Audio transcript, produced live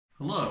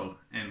Hello,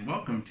 and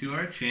welcome to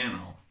our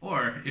channel.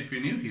 Or, if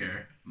you're new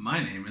here,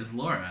 my name is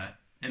Laura,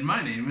 and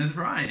my name is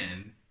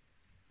Ryan.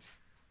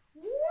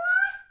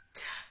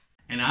 What?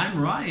 And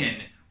I'm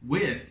Ryan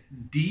with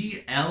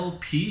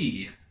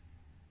DLP.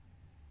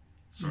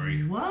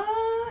 Sorry.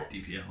 What?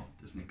 DPL,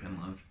 Disney Pen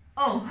Love.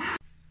 Oh.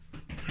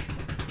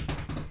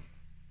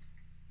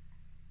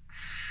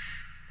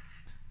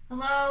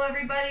 Hello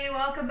everybody,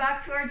 welcome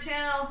back to our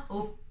channel.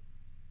 Oh.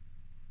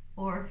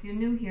 Or if you're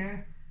new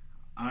here.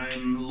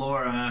 I'm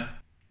Laura.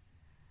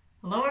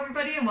 Hello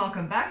everybody and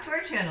welcome back to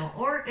our channel.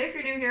 Or if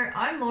you're new here,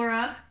 I'm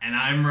Laura. And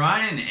I'm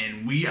Ryan,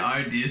 and we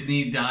are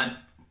Disney.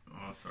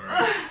 Oh, sorry.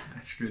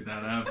 I screwed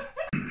that up.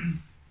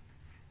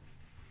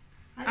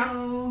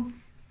 Hello.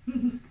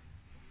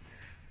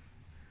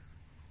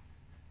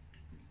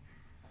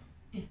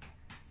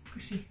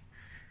 Squishy.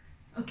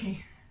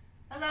 Okay.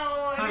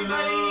 Hello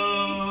everybody.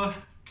 Hello.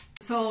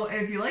 So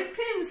if you like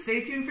pins,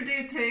 stay tuned for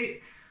day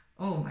today.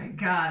 Oh my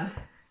god.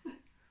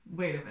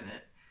 Wait a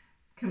minute.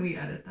 Can we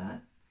edit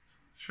that?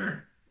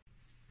 Sure.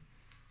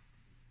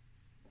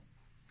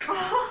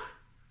 Oh.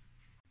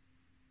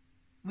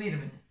 Wait a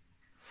minute.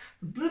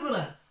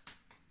 Blooper.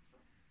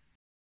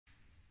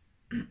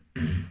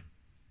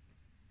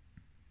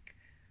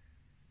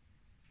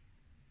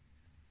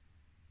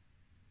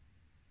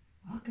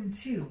 Welcome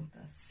to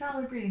the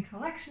Celebrating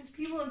Collections,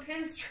 People and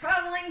Pins,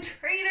 Traveling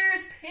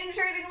Traders Pin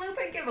Trading Loop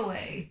and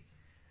Giveaway.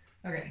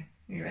 Okay,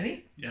 you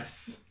ready?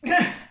 Yes.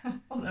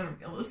 I'll never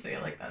be able to say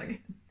it like that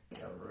again.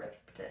 You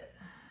ripped it.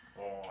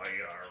 Oh,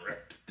 you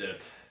ripped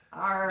it.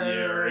 Arr.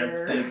 You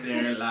ripped it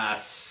there,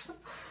 lass.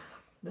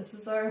 This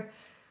is our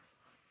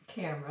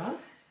camera.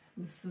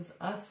 This is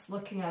us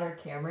looking at our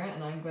camera,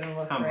 and I'm going to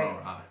look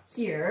right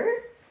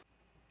here.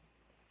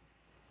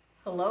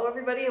 Hello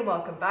everybody and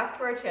welcome back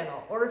to our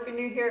channel. Or if you're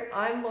new here,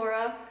 I'm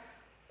Laura.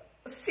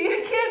 See,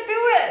 I can't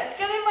do it!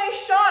 Get in my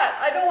shot!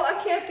 I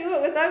can't do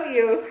it without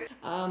you.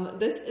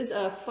 This is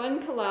a fun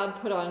collab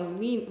put on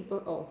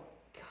oh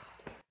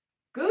god.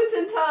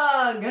 Guten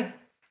Tag!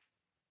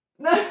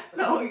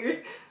 No,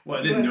 you're... Well,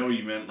 I didn't know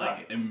you meant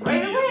like immediately.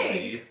 Right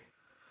away.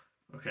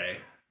 Okay.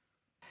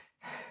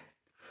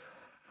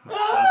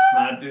 Let's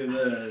not do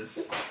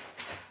this.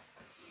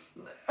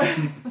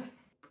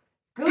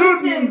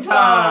 Guten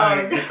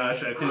Tag!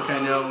 Gosh, I think I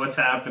know what's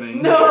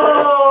happening. No!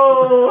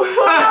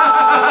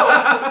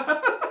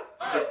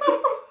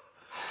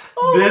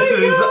 Oh this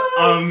is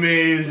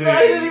amazing.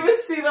 I didn't even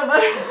see them. Oh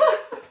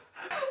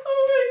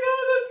my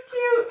god, that's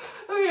cute.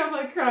 Okay, I'm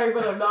like crying,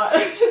 but I'm not.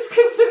 It's just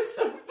because it's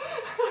so...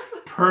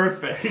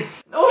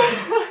 Perfect. Oh.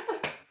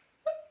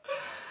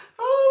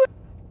 Oh.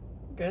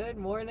 Good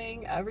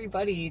morning,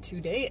 everybody.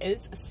 Today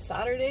is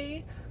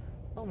Saturday.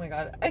 Oh my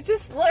god, I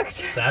just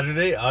looked.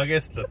 Saturday,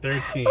 August the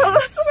 13th. Oh,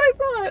 that's what I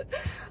thought.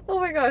 Oh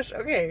my gosh,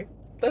 okay.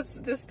 Let's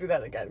just do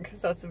that again,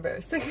 because that's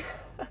embarrassing.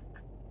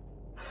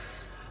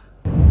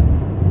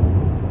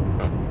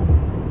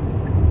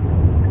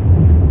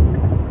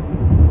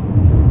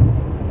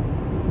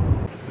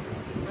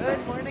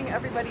 Good morning,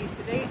 everybody.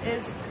 Today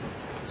is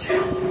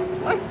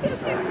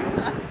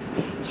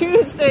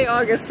Tuesday,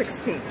 August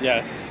 16th.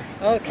 Yes.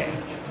 Okay.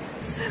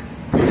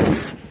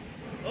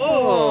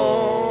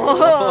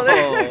 Oh!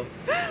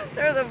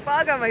 There's a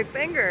bug on my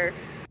finger.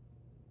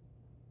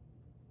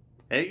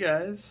 Hey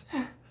guys.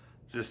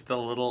 Just a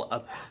little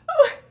up.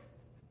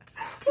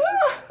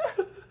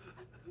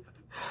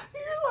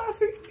 You're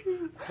laughing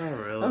too. Oh,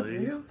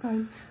 really? Okay, I'm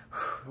fine.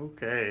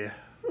 Okay.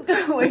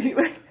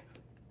 Wait.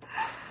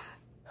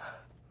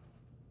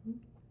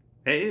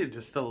 Hey,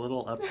 just a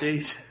little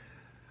update.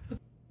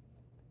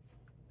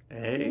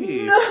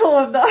 Hey. No,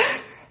 I'm not.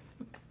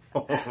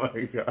 Oh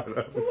my god,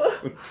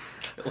 I'm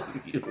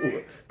killing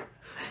you.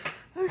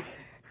 Okay.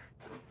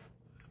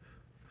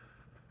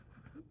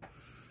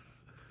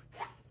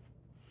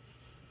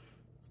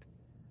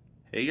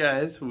 Hey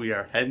guys, we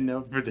are heading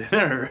out for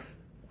dinner.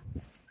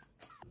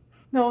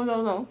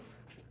 No.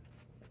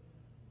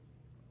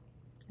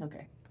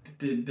 Okay.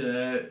 Do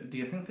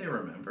you think they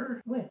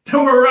remember? What?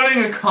 That we're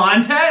running a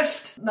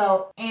contest?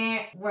 No,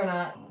 we're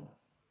not.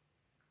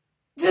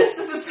 This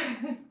is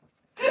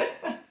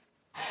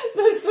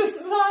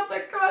not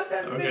the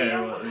contest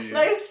video. Well,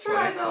 Nice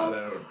try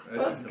though.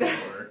 Let's go.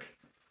 Work.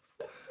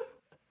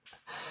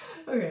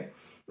 Okay.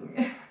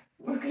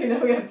 Okay,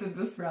 now we have to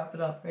just wrap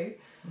it up, right?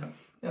 No.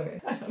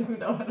 Okay. I don't even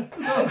know how to.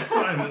 No, it's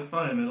fine. It's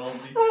fine. It'll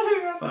be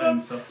fine.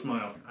 So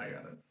smile. I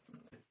got it.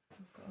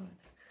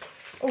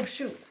 Oh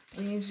shoot!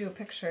 We need to do a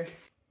picture.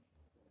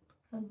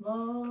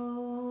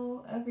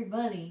 Hello,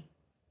 everybody.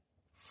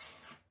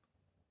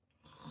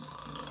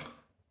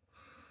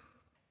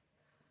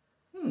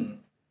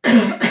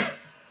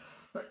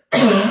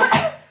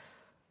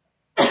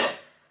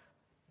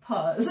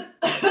 Pause.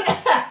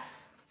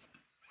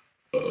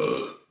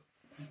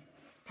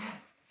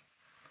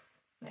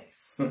 Nice.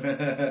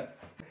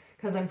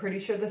 Because I'm pretty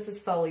sure this is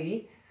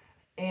Sully,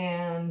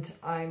 and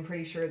I'm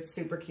pretty sure it's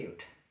super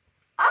cute.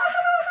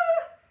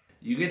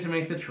 You get to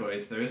make the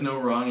choice. There is no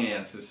wrong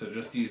answer, so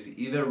just use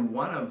either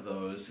one of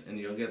those and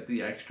you'll get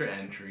the extra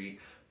entry.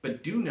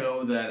 but do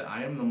know that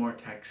I am the more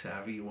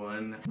tech-savvy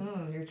one.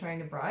 You're trying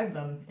to bribe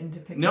them into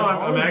picking No,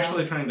 all I'm of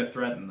actually them. trying to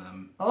threaten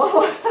them.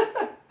 Oh,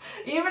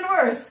 even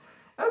worse.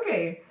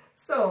 Okay,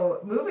 so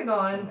moving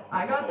on.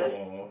 I got this.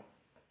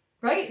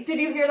 Right? Did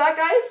you hear that,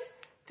 guys?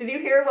 Did you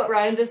hear what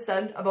Ryan just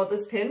said about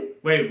this pin?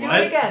 Wait, Do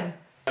what? it again.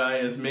 Guy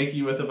is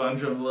Mickey with a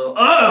bunch of little...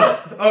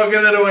 Oh! Oh,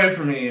 get it away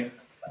from me.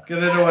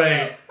 Get it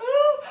away.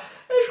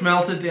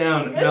 Melt it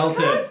down. Melt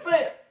it.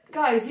 But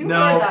guys, you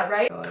heard that,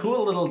 right?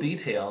 Cool little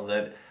detail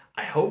that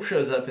I hope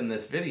shows up in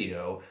this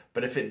video,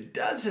 but if it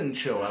doesn't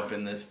show up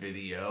in this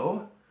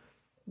video,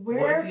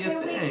 where what do you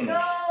can think? we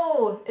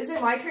go? Is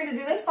it my turn to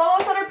do this? Follow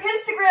us on our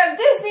Pinstagram,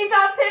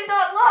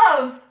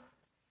 disney.pin.love.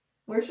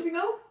 Where should we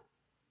go?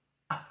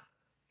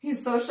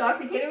 He's so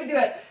shocked he can't even do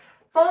it.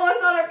 Follow us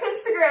on our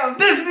Pinstagram.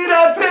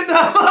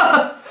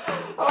 Disney.pin.love.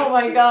 Oh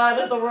my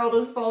god, the world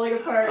is falling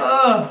apart.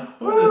 Oh,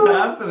 what is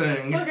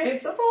happening? Okay,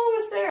 so follow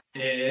us there.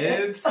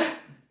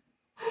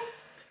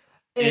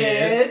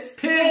 It's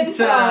pin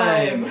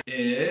time.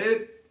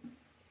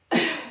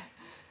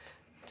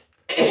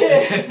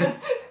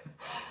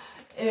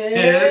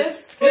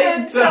 It's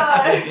pin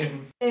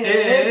time.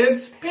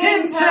 It's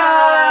pin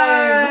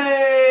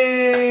time.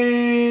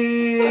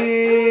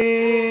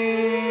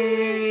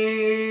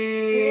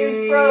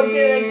 He's broken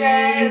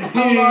again.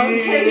 How long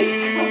can he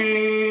go?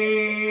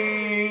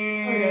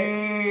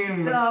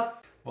 Okay,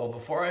 stop. Well,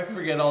 before I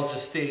forget, I'll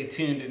just stay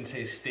tuned and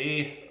say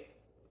stay.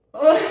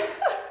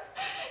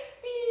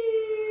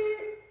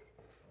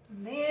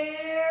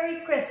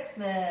 Merry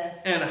Christmas.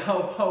 And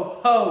ho ho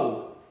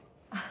ho.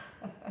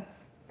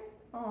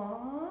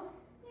 Aww.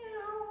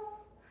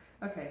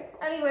 Meow. Okay.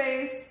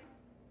 Anyways.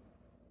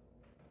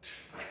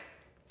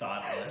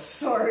 Thoughtless.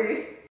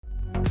 Sorry.